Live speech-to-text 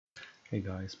Hey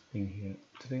guys, Ping here.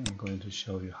 Today I'm going to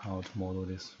show you how to model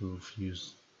this roof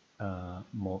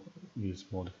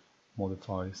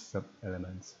modify sub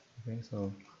elements. Okay,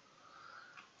 so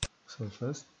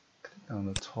first click on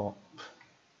the top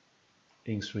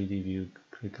in 3D view.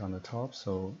 Click on the top,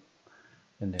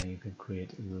 and then you can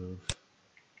create a roof.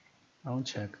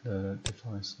 Uncheck the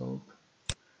define slope,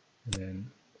 and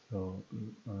then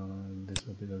this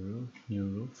will be the roof, new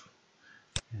roof,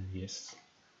 and yes,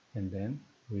 and then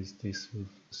with this roof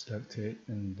selected,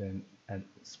 and then add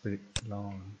split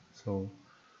line. So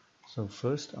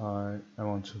first I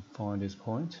want to find this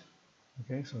point.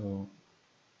 Okay, so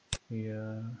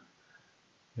here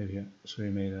maybe 3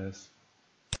 meters,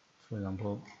 for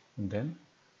example, and then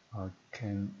I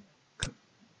can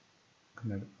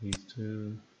connect these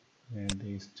two and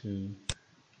these two,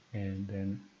 and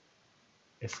then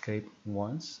escape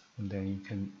once, and then you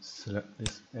can select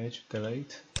this edge,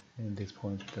 delete, and this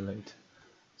point, delete.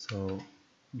 So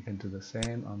you can do the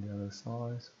same on the other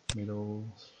side, middle.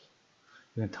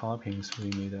 You can type in 3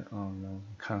 meter. Oh no,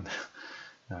 can't.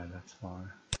 No, that's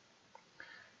fine.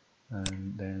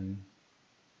 And then,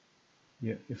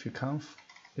 yeah, if you can't,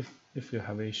 if you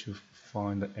have issue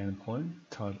find the endpoint,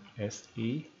 type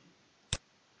SE,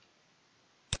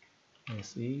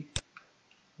 and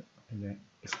then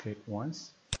escape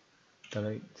once,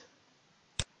 delete.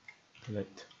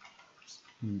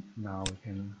 Now we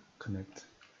can connect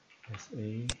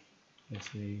SE,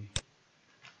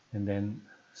 and then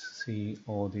see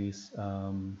all these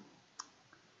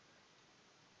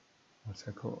what's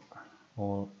that called,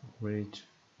 or ridge,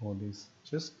 all these,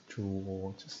 just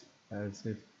draw just as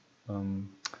if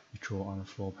you draw on a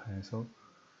floor plan. So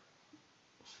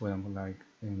for example, like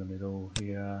in the middle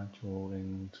here, draw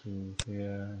into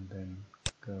here, and then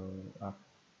go up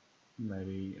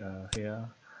maybe here,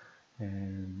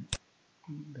 and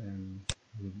then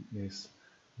with this,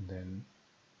 and then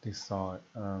this side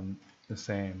the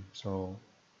same. So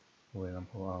for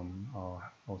example, I'll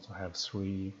also have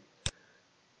 3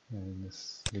 in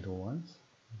this little ones.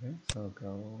 Okay, so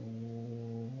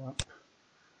go up,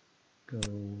 go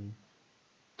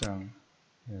down,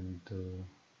 and do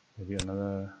maybe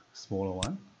another smaller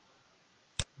one,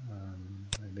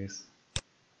 like this,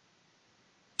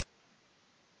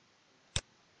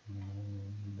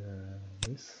 and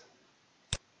this.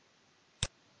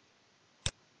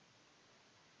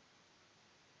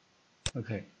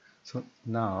 Okay, so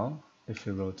now if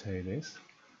you rotate this,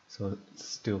 so it's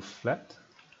still flat,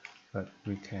 but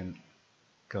we can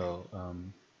go,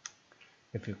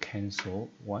 if you cancel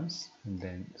once, and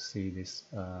then see this,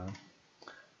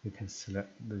 you can select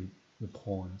the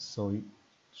points. So you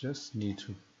just need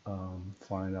to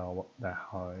find out what that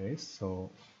height is. So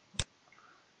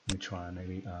let me try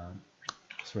maybe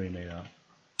 3 meter.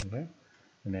 Okay,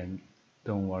 and then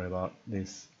don't worry about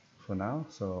this for now.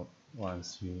 So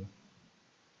once you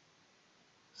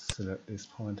select this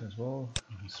point as well,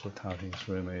 so typing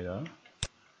 3 meter,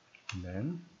 and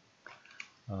then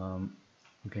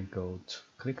you can go to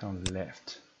click on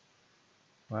left,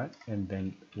 right, and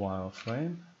then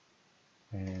wireframe,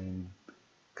 and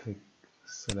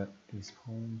select this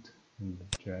point and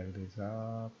drag this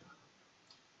up,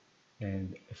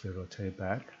 and if you rotate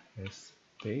back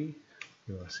SD,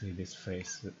 you will see this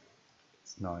face.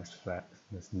 It's nice flat,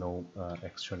 there's no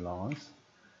extra lines,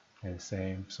 and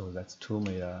same, so that's 2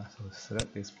 meter. So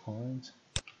select this point,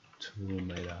 2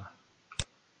 meter.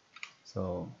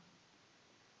 So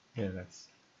yeah, that's,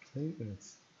 see,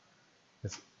 it's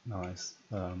nice.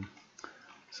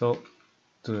 So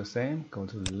do the same, go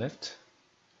to the left,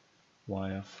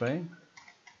 wireframe,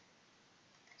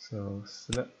 so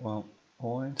select one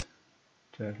point,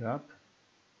 drag up,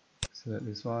 select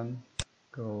this one,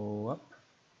 go up,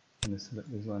 and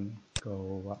select this one,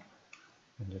 go up,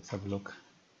 and let's have a look.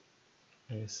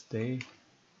 SD,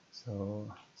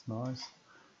 so it's nice,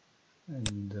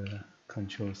 and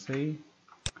Control C,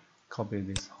 copy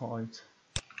this height,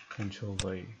 Control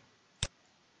V,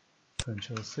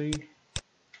 Control C,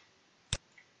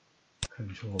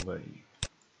 Control V,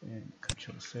 and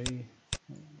Control C,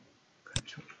 and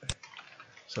Control V.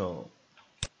 So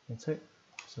that's it.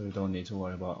 So you don't need to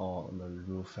worry about all the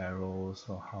roof arrows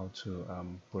or how to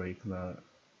break the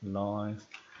lines.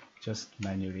 Just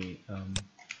manually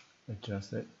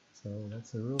adjust it. So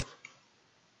that's the roof.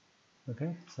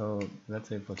 Okay, so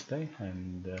that's it for today,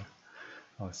 and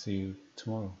I'll see you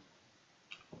tomorrow.